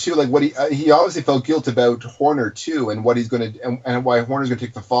you wonder too, like what he obviously felt guilt about Horner too, and what he's going to and why Horner's going to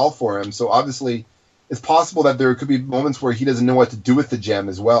take the fall for him. So obviously, it's possible that there could be moments where he doesn't know what to do with the gem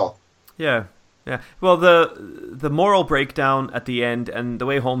as well. Yeah. Well, the moral breakdown at the end and the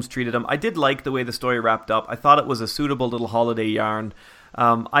way Holmes treated him, I did like the way the story wrapped up. I thought it was a suitable little holiday yarn.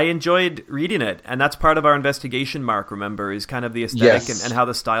 I enjoyed reading it, and that's part of our investigation, Mark, remember, is kind of the aesthetic and how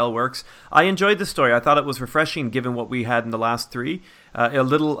the style works. I enjoyed the story. I thought it was refreshing given what we had in the last three. A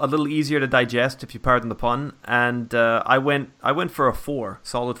little easier to digest, if you pardon the pun, and I went for a 4,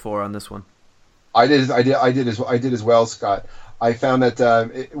 solid 4 on this one. I did as well, Scott. I found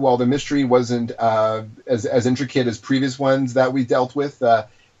that while the mystery wasn't as intricate as previous ones that we dealt with,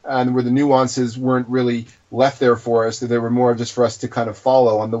 and where the nuances weren't really left there for us, they were more just for us to kind of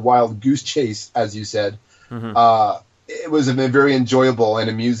follow on the wild goose chase, as you said. Mm-hmm. It was very enjoyable and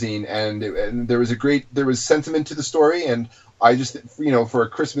amusing, and there was sentiment to the story, and I just, for a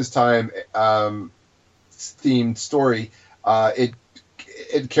Christmas time themed story,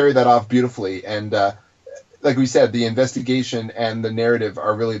 it carried that off beautifully. And like we said, the investigation and the narrative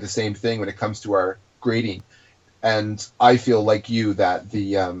are really the same thing when it comes to our grading. And I feel like you that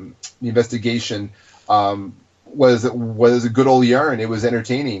the investigation was a good old yarn. It was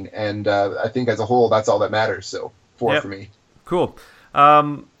entertaining, and I think as a whole, that's all that matters. So 4 for me. Cool.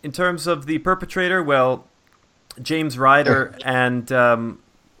 In terms of the perpetrator, well, James Ryder and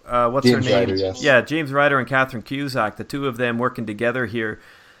what's James her name? Ryder, yes. Yeah, James Ryder and Catherine Cusack, the two of them working together here.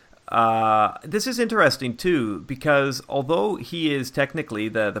 This is interesting too, because although he is technically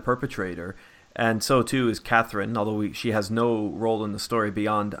the perpetrator, and so too is Catherine, although she has no role in the story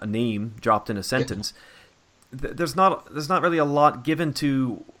beyond a name dropped in a sentence. There's not really a lot given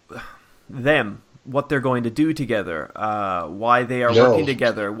to them, what they're going to do together, why they are working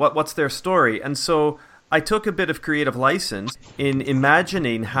together, what's their story. And so I took a bit of creative license in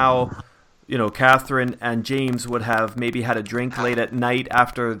imagining how, Catherine and James would have maybe had a drink late at night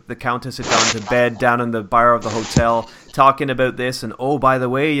after the Countess had gone to bed down in the bar of the hotel, talking about this. And, oh, by the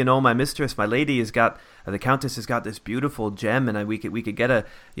way, my mistress, my lady has got, the Countess has got this beautiful gem, and we could get a,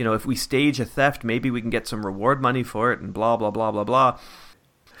 if we stage a theft, maybe we can get some reward money for it, and blah, blah, blah, blah, blah.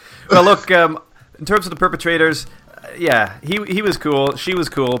 Well, look, in terms of the perpetrators, yeah, he was cool, she was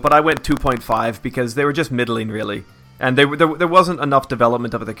cool, but I went 2.5 because they were just middling, really. And there wasn't enough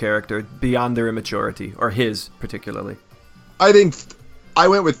development of the character beyond their immaturity, or his particularly. I think I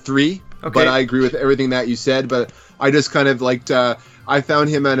went with 3, okay. But I agree with everything that you said. But I just kind of liked, I found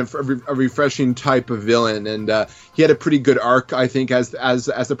him a refreshing type of villain, and he had a pretty good arc, I think, as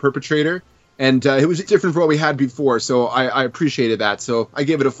a perpetrator. And it was different from what we had before, so I appreciated that. So I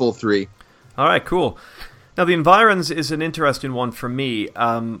gave it a full 3. All right, cool. Now, the environs is an interesting one for me.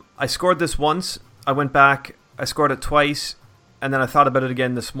 I scored this once. I went back. I scored it twice, and then I thought about it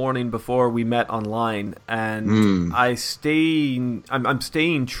again this morning before we met online, and I'm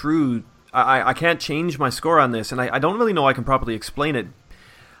staying true. I can't change my score on this, and I don't really know I can properly explain it.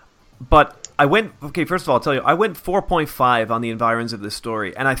 But first of all, I'll tell you, I went 4.5 on the environs of this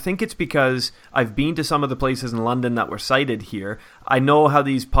story, and I think it's because I've been to some of the places in London that were cited here. I know how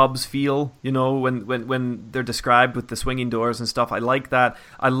these pubs feel, when they're described with the swinging doors and stuff. I like that.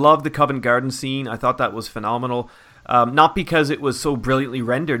 I love the Covent Garden scene. I thought that was phenomenal. Not because it was so brilliantly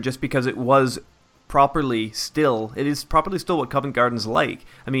rendered, just because it was properly still. It is properly still what Covent Garden's like.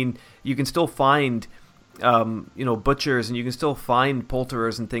 I mean, you can still find butchers, and you can still find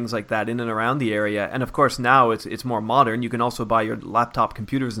poulterers and things like that in and around the area. And of course now it's more modern. You can also buy your laptop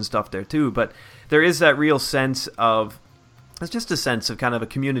computers and stuff there too. But there is that real sense of, it's just a sense of kind of a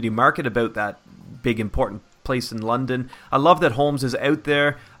community market about that big important place in London. I love that Holmes is out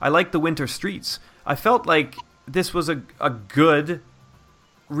there. I like the winter streets. I felt like this was a good,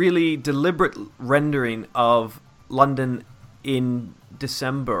 really deliberate rendering of London in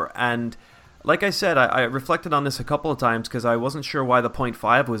December. And like I said, I reflected on this a couple of times because I wasn't sure why the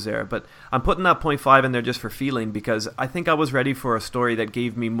 0.5 was there, but I'm putting that 0.5 in there just for feeling, because I think I was ready for a story that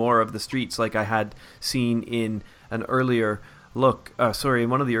gave me more of the streets like I had seen in an earlier look. In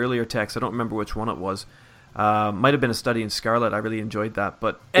one of the earlier texts. I don't remember which one it was. Might have been A Study in Scarlet. I really enjoyed that.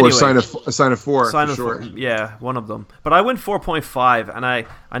 But anyway, or a sign of 4. Sign of 4. Yeah, one of them. But I went 4.5, and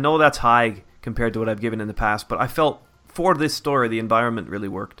I know that's high compared to what I've given in the past, but I felt for this story the environment really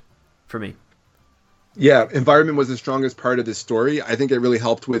worked for me. Yeah, environment was the strongest part of this story. I think it really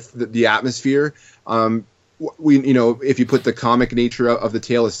helped with the atmosphere. If you put the comic nature of the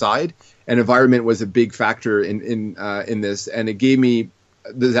tale aside, and environment was a big factor in this, and it gave me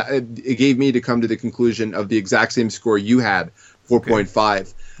it gave me to come to the conclusion of the exact same score you had,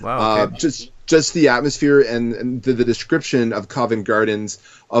 4.5. Wow. Okay. Just the atmosphere and the description of Covent Gardens,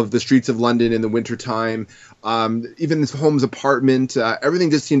 of the streets of London in the wintertime, even this Holmes' apartment,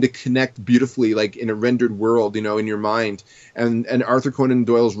 everything just seemed to connect beautifully, like in a rendered world, in your mind. And Arthur Conan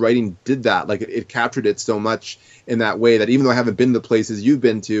Doyle's writing did that. Like it captured it so much in that way that even though I haven't been to the places you've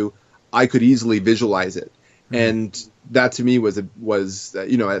been to, I could easily visualize it. Mm-hmm. And that to me was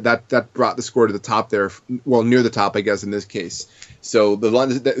that brought the score to the top there. Well, near the top, I guess, in this case. So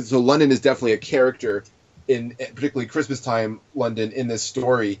London is definitely a character in particularly Christmas time London in this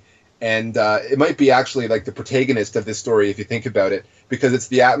story, and it might be actually like the protagonist of this story if you think about it, because it's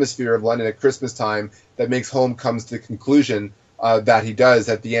the atmosphere of London at Christmas time that makes Holmes comes to the conclusion that he does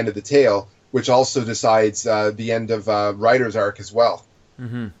at the end of the tale, which also decides the end of Ryder's arc as well.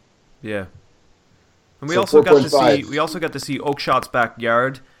 Mm-hmm. Yeah, and we also got to see Oakshot's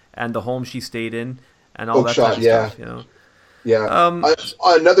backyard and the home she stayed in and all that type of stuff. Yeah.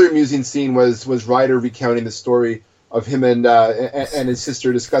 Another amusing scene was Ryder recounting the story of him and his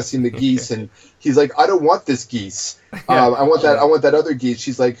sister discussing the geese, and he's like, "I don't want this geese. I want that other geese."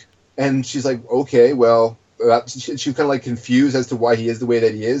 She's like, "Okay, well," she's kind of like confused as to why he is the way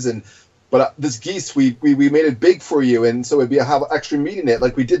that he is, but this geese, we made it big for you, and so it'd have extra meat in it.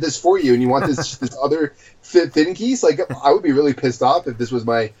 Like we did this for you, and you want this other thin geese? Like I would be really pissed off if this was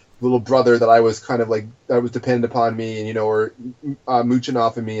my little brother that I was kind of like that was dependent upon me, and or mooching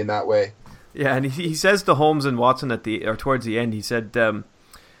off of me in that way. Yeah, and he says to Holmes and Watson towards the end, he said,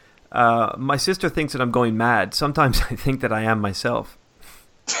 "My sister thinks that I'm going mad. Sometimes I think that I am myself."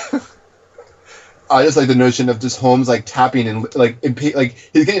 I just like the notion of just Holmes like tapping and like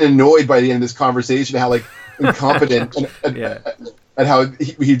he's getting annoyed by the end of this conversation, how like incompetent and how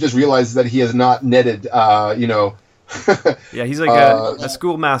he just realizes that he has not netted, Yeah, he's like a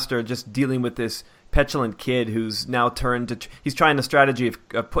schoolmaster just dealing with this petulant kid who's now turned to... He's trying the strategy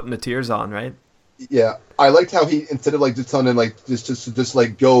of putting the tears on, right? Yeah, I liked how he, instead of like just telling him like just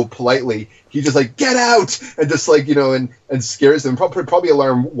like go politely, he just like get out and just like and scares him. Probably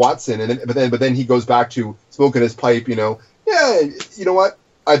alarm Watson, and but then he goes back to smoking his pipe. Yeah, you know what?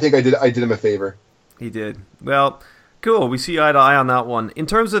 I think I did him a favor. He did. Well, cool. We see eye to eye on that one. In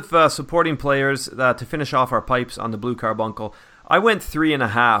terms of supporting players, to finish off our pipes on the Blue Carbuncle, I went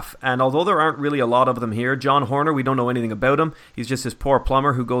 3.5, and although there aren't really a lot of them here, John Horner, we don't know anything about him. He's just this poor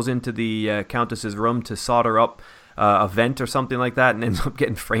plumber who goes into the Countess's room to solder up a vent or something like that and ends up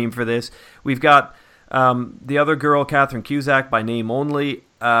getting framed for this. We've got the other girl, Catherine Cusack, by name only.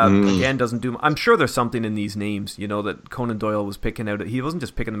 Again, doesn't do... I'm sure there's something in these names, that Conan Doyle was picking out. He wasn't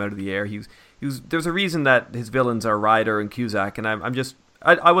just picking them out of the air. He was. There's a reason that his villains are Ryder and Cusack, and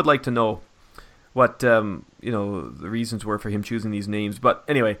I would like to know what the reasons were for him choosing these names. But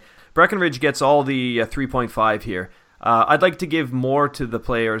anyway, Breckenridge gets all the 3.5 here. I'd like to give more to the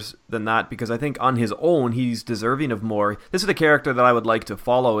players than that, because I think on his own he's deserving of more. This is a character that I would like to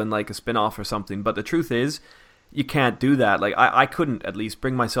follow in like a spin-off or something, but the truth is you can't do that. Like I couldn't at least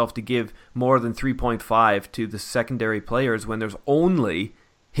bring myself to give more than 3.5 to the secondary players when there's only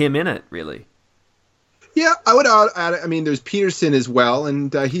him in it, really. Yeah, I would add. I mean, there's Peterson as well,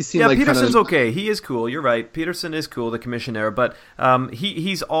 and he seemed like Peterson's okay. He is cool. You're right. Peterson is cool, the commissioner, but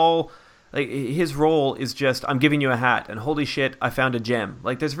he's all like his role is just I'm giving you a hat, and holy shit, I found a gem.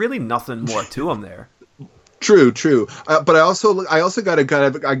 Like there's really nothing more to him there. True. But I also got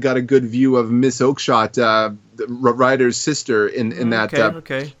a good view of Miss Oakshott, Ryder's sister, in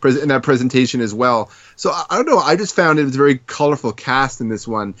that presentation as well. So I don't know. I just found it was a very colorful cast in this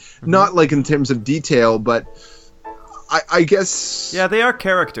one. Mm-hmm. Not like in terms of detail, but I guess. Yeah, they are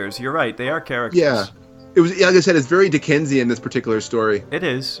characters. You're right. They are characters. Yeah, it was. Like I said, it's very Dickensian, this particular story. It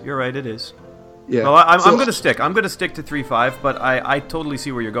is. You're right. It is. Yeah. Well, I'm going to stick. I'm going to stick to 3.5, but I totally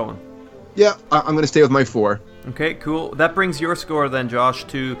see where you're going. Yeah, I'm going to stay with my 4. Okay, cool. That brings your score then, Josh,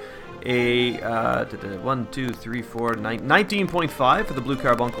 to a 19.5 for the Blue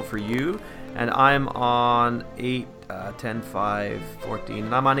Carbuncle for you, and I'm on 8, 10, 5, 14,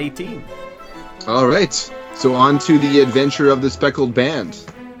 and I'm on 18. All right, so on to the adventure of the Speckled Band.